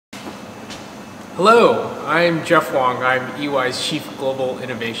Hello, I'm Jeff Wong. I'm EY's Chief Global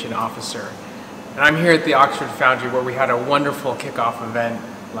Innovation Officer. And I'm here at the Oxford Foundry where we had a wonderful kickoff event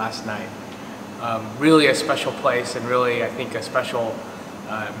last night. Really a special place and really, I think, a special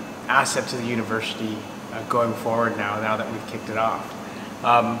asset to the university going forward now that we've kicked it off.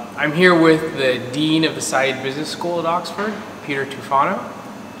 I'm here with the Dean of the Said Business School at Oxford, Peter Tufano,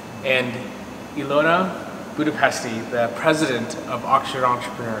 and Ilona Budapesti, the President of Oxford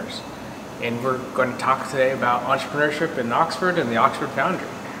Entrepreneurs. And we're going to talk today about entrepreneurship in Oxford and the Oxford Foundry.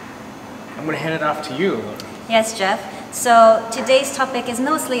 I'm going to hand it off to you, Ilona. Yes, Jeff. So today's topic is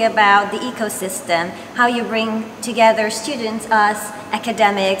mostly about the ecosystem, how you bring together students, us,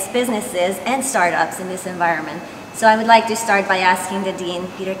 academics, businesses, and startups in this environment. So I would like to start by asking the Dean,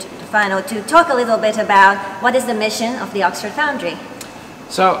 Peter Tufano, to talk a little bit about what is the mission of the Oxford Foundry.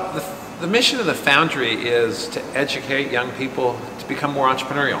 So the mission of the Foundry is to educate young people to become more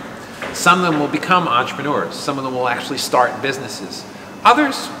entrepreneurial. Some of them will become entrepreneurs. Some of them will actually start businesses.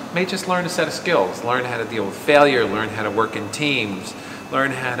 Others may just learn a set of skills, learn how to deal with failure, learn how to work in teams, learn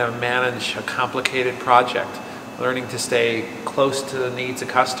how to manage a complicated project, learning to stay close to the needs of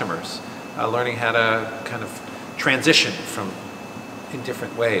customers, learning how to kind of transition in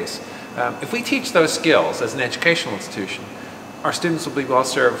different ways. If we teach those skills as an educational institution, our students will be well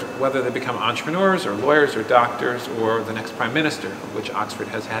served whether they become entrepreneurs or lawyers or doctors or the next prime minister, of which Oxford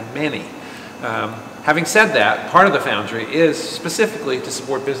has had many. Having said that, part of the Foundry is specifically to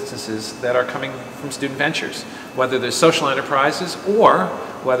support businesses that are coming from student ventures, whether they're social enterprises or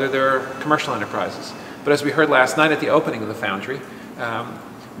whether they're commercial enterprises. But as we heard last night at the opening of the Foundry,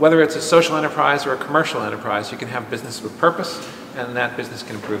 whether it's a social enterprise or a commercial enterprise, you can have business with purpose, and that business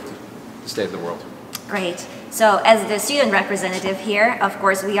can improve the state of the world. Great. So as the student representative here, of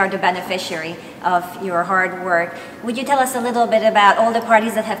course, we are the beneficiary of your hard work. Would you tell us a little bit about all the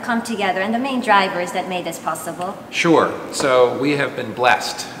parties that have come together and the main drivers that made this possible? Sure. So we have been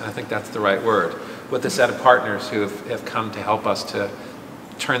blessed, and I think that's the right word, with a set of partners who have come to help us to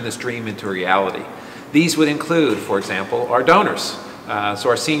turn this dream into reality. These would include, for example, our donors. So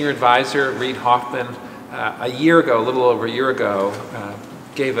our senior advisor, Reid Hoffman, a little over a year ago,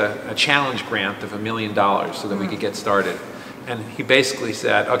 gave a challenge grant of $1 million so that we could get started. And he basically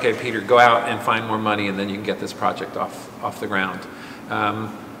said, okay, Peter, go out and find more money and then you can get this project off the ground.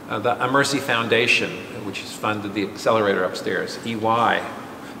 The Mercy Foundation, which has funded the accelerator upstairs, EY,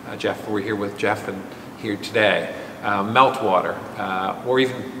 Jeff, we're here with Jeff and here today, Meltwater, or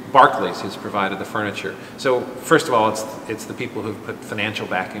even Barclays, who's provided the furniture. So first of all, it's the people who've put financial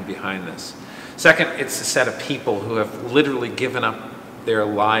backing behind this. Second, it's a set of people who have literally given up their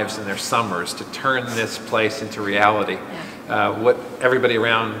lives and their summers to turn this place into reality. Yeah. What everybody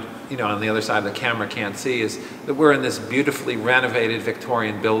around, on the other side of the camera can't see is that we're in this beautifully renovated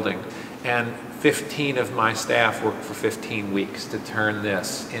Victorian building, and 15 of my staff worked for 15 weeks to turn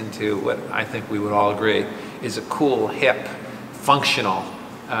this into what I think we would all agree is a cool, hip, functional,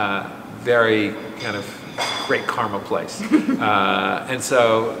 very kind of great karma place. And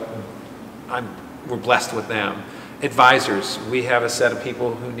so we're blessed with them. Advisors, we have a set of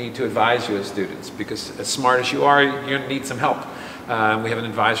people who need to advise you as students because as smart as you are, you're going to need some help. We have an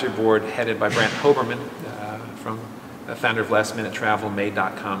advisory board headed by Brant Hoberman from the founder of Last Minute Travel,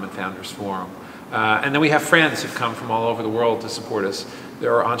 Made.com, and Founders Forum. And then we have friends who've come from all over the world to support us.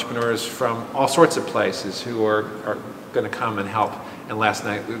 There are entrepreneurs from all sorts of places who are going to come and help. And last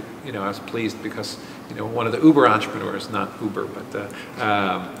night, I was pleased because one of the Uber entrepreneurs, not Uber, but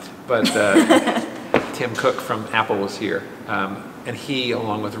Tim Cook from Apple was here, and he,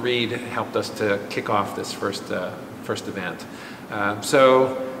 along with Reid, helped us to kick off this first event.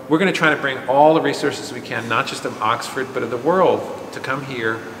 So we're going to try to bring all the resources we can, not just of Oxford, but of the world, to come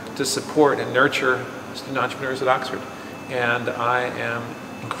here to support and nurture student entrepreneurs at Oxford. And I am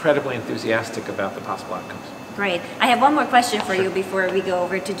incredibly enthusiastic about the possible outcomes. Great. I have one more question for you before we go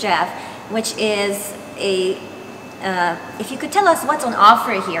over to Jeff, which is if you could tell us what's on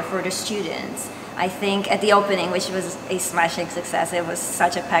offer here for the students. I think at the opening, which was a smashing success, it was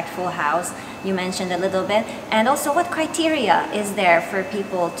such a packed full house, you mentioned a little bit, and also what criteria is there for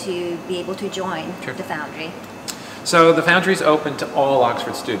people to be able to join the Foundry? So the Foundry is open to all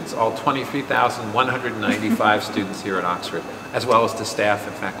Oxford students, all 23,195 students here at Oxford, as well as to staff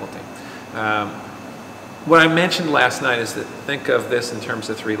and faculty. What I mentioned last night is that think of this in terms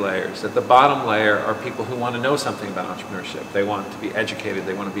of 3 layers. At the bottom layer are people who want to know something about entrepreneurship. They want to be educated,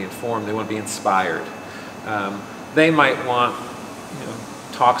 they want to be informed, they want to be inspired. They might want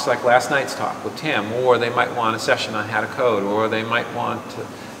talks like last night's talk with Tim, or they might want a session on how to code, or they might want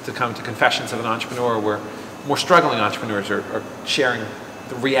to come to Confessions of an Entrepreneur where more struggling entrepreneurs are sharing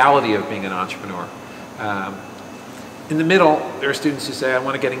the reality of being an entrepreneur. In the middle, there are students who say, I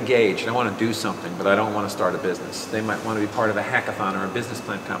want to get engaged, I want to do something, but I don't want to start a business. They might want to be part of a hackathon or a business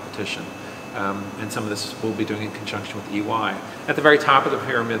plan competition. And some of this we'll be doing in conjunction with EY. At the very top of the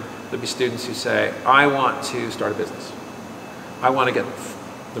pyramid, there'll be students who say, I want to start a business. I want to get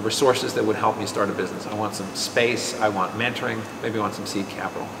the resources that would help me start a business. I want some space, I want mentoring, maybe I want some seed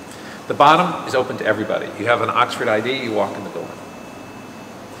capital. The bottom is open to everybody. You have an Oxford ID, you walk in the building.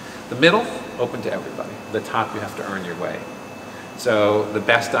 The middle, open to everybody. The top, you have to earn your way. So the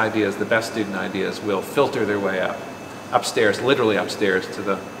best ideas, the best student ideas will filter their way up. Upstairs, literally upstairs to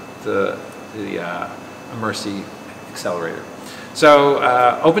the Immersi accelerator. So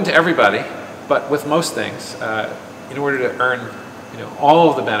open to everybody, but with most things, in order to earn all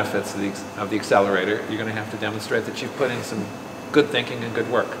of the benefits of the accelerator, you're going to have to demonstrate that you've put in some good thinking and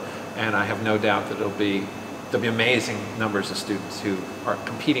good work. And I have no doubt that there'll be amazing numbers of students who are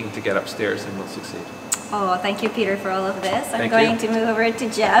competing to get upstairs and will succeed. Oh, thank you, Peter, for all of this. I'm Thank going you. to move over to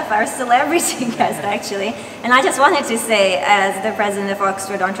Jeff, our celebrity guest, actually. And I just wanted to say, as the president of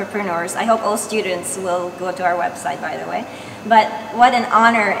Oxford Entrepreneurs, I hope all students will go to our website, by the way. But what an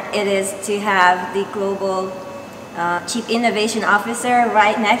honor it is to have the Global Chief Innovation Officer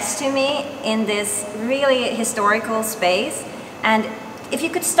right next to me in this really historical space. And if you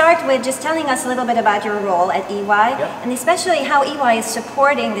could start with just telling us a little bit about your role at EY, and especially how EY is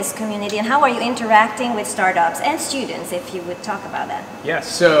supporting this community, and how are you interacting with startups and students, if you would talk about that. Yes,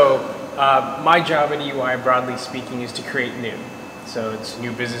 so my job at EY, broadly speaking, is to create new. So it's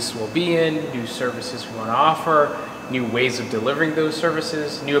new business we'll be in, new services we want to offer, new ways of delivering those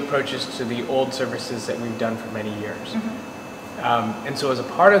services, new approaches to the old services that we've done for many years. Mm-hmm. And so as a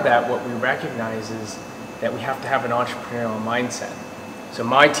part of that, what we recognize is that we have to have an entrepreneurial mindset. So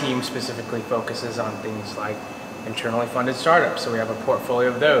my team specifically focuses on things like internally funded startups, so we have a portfolio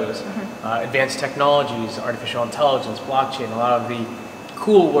of those, advanced technologies, artificial intelligence, blockchain, a lot of the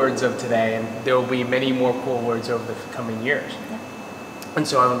cool words of today, and there will be many more cool words over the coming years. And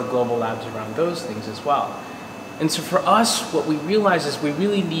so I'm in the global labs around those things as well. And so for us, what we realized is we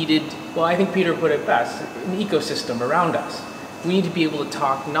really needed, well, I think Peter put it best, an ecosystem around us. We need to be able to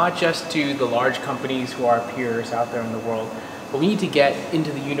talk not just to the large companies who are our peers out there in the world, but we need to get into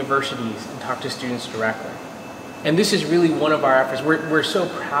the universities and talk to students directly. And this is really one of our efforts. We're so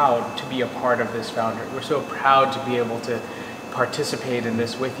proud to be a part of this Foundry. We're so proud to be able to participate in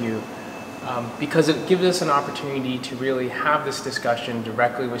this with you because it gives us an opportunity to really have this discussion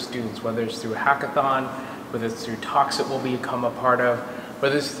directly with students, whether it's through a hackathon, whether it's through talks that we'll become a part of,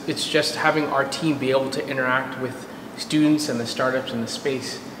 whether it's just having our team be able to interact with students and the startups in the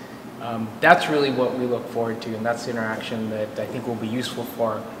space. That's really what we look forward to, and that's the interaction that I think will be useful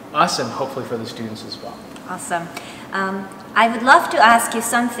for us and hopefully for the students as well. Awesome. I would love to ask you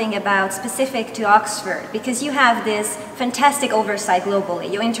something about specific to Oxford, because you have this fantastic oversight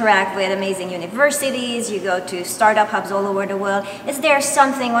globally. You interact with amazing universities, you go to startup hubs all over the world. Is there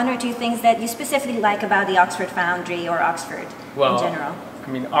something, one or two things that you specifically like about the Oxford Foundry or Oxford in general? I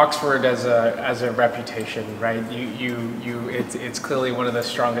mean, Oxford as a reputation, right? It's clearly one of the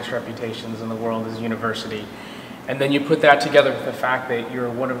strongest reputations in the world as a university. And then you put that together with the fact that you're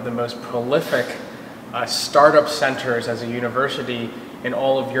one of the most prolific startup centers as a university in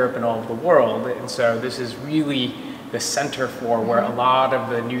all of Europe and all of the world. And so this is really the center for where a lot of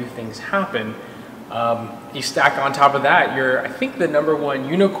the new things happen. You stack on top of that, you're, I think, the #1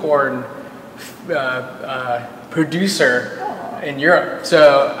 unicorn producer in Europe.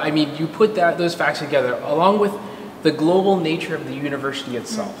 So, I mean, you put those facts together along with the global nature of the university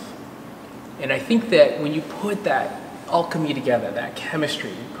itself. And I think that when you put that alchemy together, that chemistry,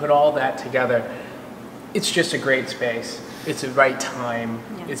 you put all that together, it's just a great space. It's the right time.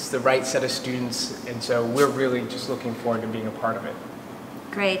 It's the right set of students. And so we're really just looking forward to being a part of it.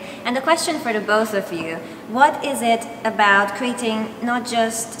 Great. And the question for the both of you, what is it about creating not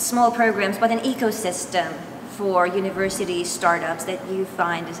just small programs, but an ecosystem for university startups that you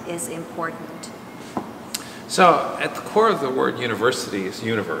find is important? So at the core of the word university is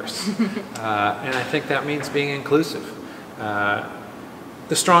universe. And I think that means being inclusive.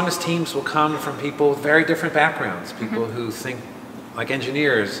 The strongest teams will come from people with very different backgrounds, people who think like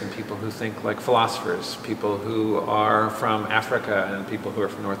engineers and people who think like philosophers, people who are from Africa and people who are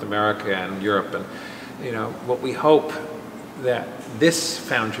from North America and Europe. And what we hope that this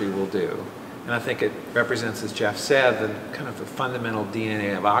Foundry will do, and I think it represents, as Jeff said, the kind of the fundamental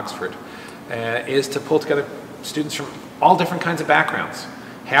DNA of Oxford, is to pull together students from all different kinds of backgrounds.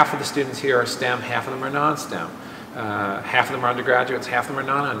 Half of the students here are STEM, half of them are non-STEM. Half of them are undergraduates, half of them are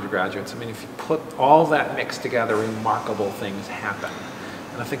non-undergraduates. I mean, if you put all that mixed together, remarkable things happen.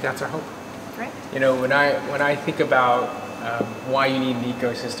 And I think that's our hope. Great. You know, when I think about why you need an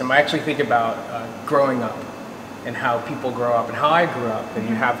ecosystem, I actually think about growing up and how people grow up and how I grew up. And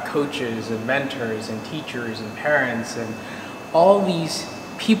you have coaches and mentors and teachers and parents and all these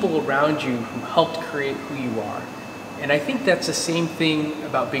people around you who helped create who you are. And I think that's the same thing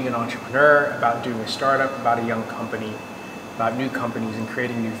about being an entrepreneur, about doing a startup, about a young company, about new companies and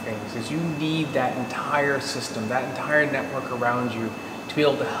creating new things, is you need that entire system, that entire network around you to be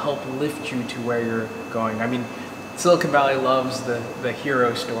able to help lift you to where you're going. I mean, Silicon Valley loves the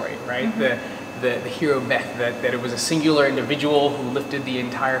hero story, right? The hero myth that it was a singular individual who lifted the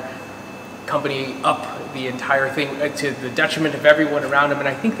entire company up, the entire thing, to the detriment of everyone around him. And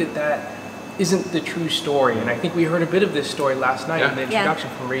I think that isn't the true story. And I think we heard a bit of this story last night in the introduction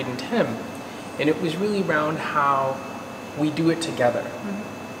from Reid and Tim. And it was really around how we do it together.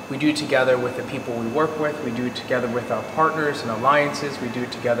 We do it together with the people we work with. We do it together with our partners and alliances. We do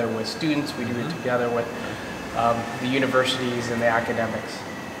it together with students. We do it together with the universities and the academics.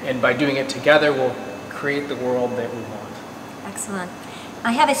 And by doing it together, we'll create the world that we want. Excellent.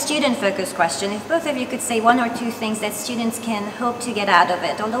 I have a student-focused question. If both of you could say one or two things that students can hope to get out of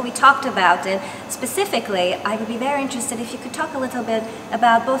it. Although we talked about it specifically, I would be very interested if you could talk a little bit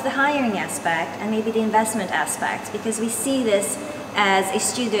about both the hiring aspect and maybe the investment aspect, because we see this as a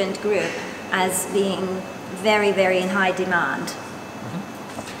student group as being very, very in high demand.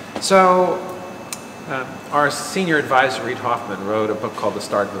 So our senior advisor, Reid Hoffman, wrote a book called The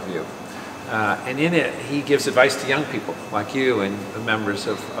Startup Review. And in it, he gives advice to young people like you and the members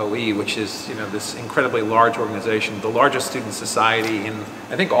of OE, which is, you know, this incredibly large organization, the largest student society in,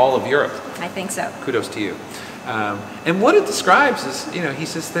 I think, all of Europe. I think so. Kudos to you. And what it describes is, you know, he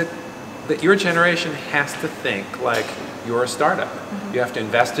says that your generation has to think like you're a startup. You have to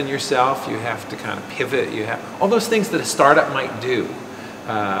invest in yourself. You have to kind of pivot. You have all those things that a startup might do.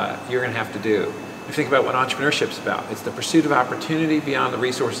 You're going to have to do. You think about what entrepreneurship is about. It's the pursuit of opportunity beyond the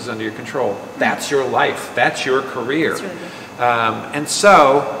resources under your control. That's your life. That's your career. That's really good. And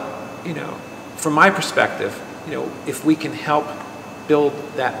so, you know, from my perspective, you know, if we can help build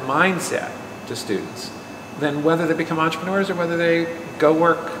that mindset to students, then whether they become entrepreneurs or whether they go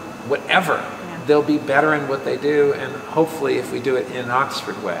work, whatever, they'll be better in what they do. And hopefully, if we do it in an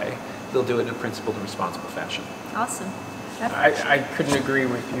Oxford way, they'll do it in a principled and responsible fashion. Awesome. I couldn't agree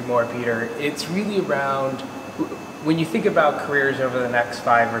with you more, Peter. It's really around, when you think about careers over the next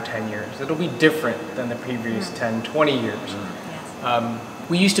 5 or 10 years, it'll be different than the previous 10, 20 years.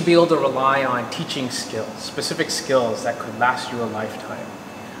 We used to be able to rely on teaching skills, specific skills that could last you a lifetime.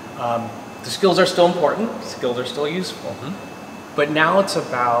 The skills are still important, skills are still useful, but now it's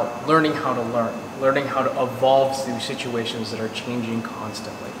about learning how to learn, learning how to evolve through situations that are changing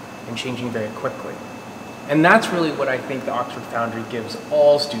constantly and changing very quickly. And that's really what I think the Oxford Foundry gives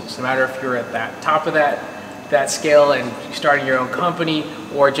all students, no matter if you're at that top of that scale and starting your own company,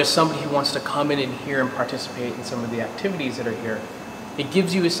 or just somebody who wants to come in and here and participate in some of the activities that are here. It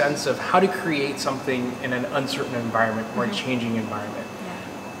gives you a sense of how to create something in an uncertain environment or a changing environment.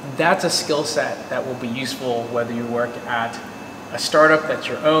 That's a skill set that will be useful whether you work at a startup that's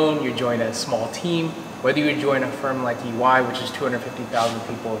your own, you join a small team, whether you join a firm like EY, which is 250,000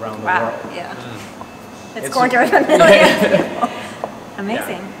 people around the world. It's quarter of a million.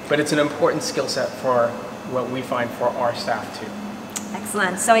 Amazing. But it's an important skill set for what we find for our staff too.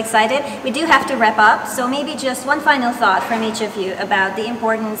 Excellent. So excited. We do have to wrap up. So maybe just one final thought from each of you about the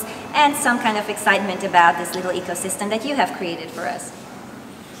importance and some kind of excitement about this little ecosystem that you have created for us.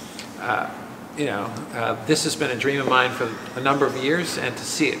 You know, this has been a dream of mine for a number of years, and to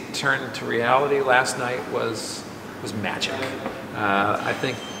see it turn to reality last night was magic. I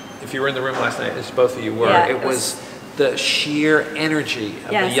think if you were in the room last night, as both of you were, it was the sheer energy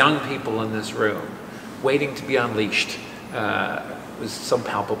of the young people in this room waiting to be unleashed. Was so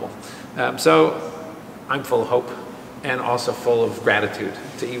palpable. So I'm full of hope and also full of gratitude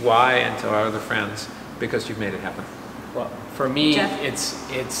to EY and to our other friends because you've made it happen. Well, for me, it's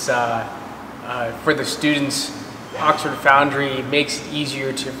for the students, Oxford Foundry makes it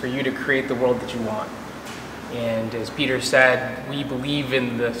easier for you to create the world that you want. And as Peter said, we believe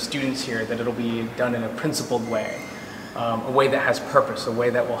in the students here that it'll be done in a principled way, a way that has purpose, a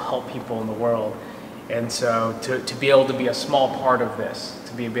way that will help people in the world. And so to be able to be a small part of this,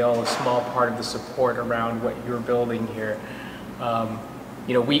 to be able to be a small part of the support around what you're building here,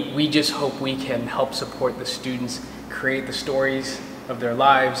 you know, we just hope we can help support the students create the stories of their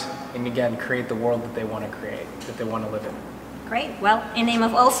lives and again, create the world that they want to create, that they want to live in. Great. Well, in name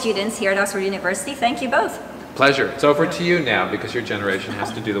of all students here at Oxford University, thank you both. Pleasure. It's over to you now because your generation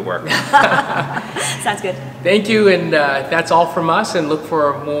has to do the work. Sounds good. Thank you, and that's all from us, and look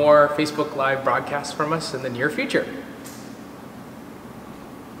for more Facebook Live broadcasts from us in the near future.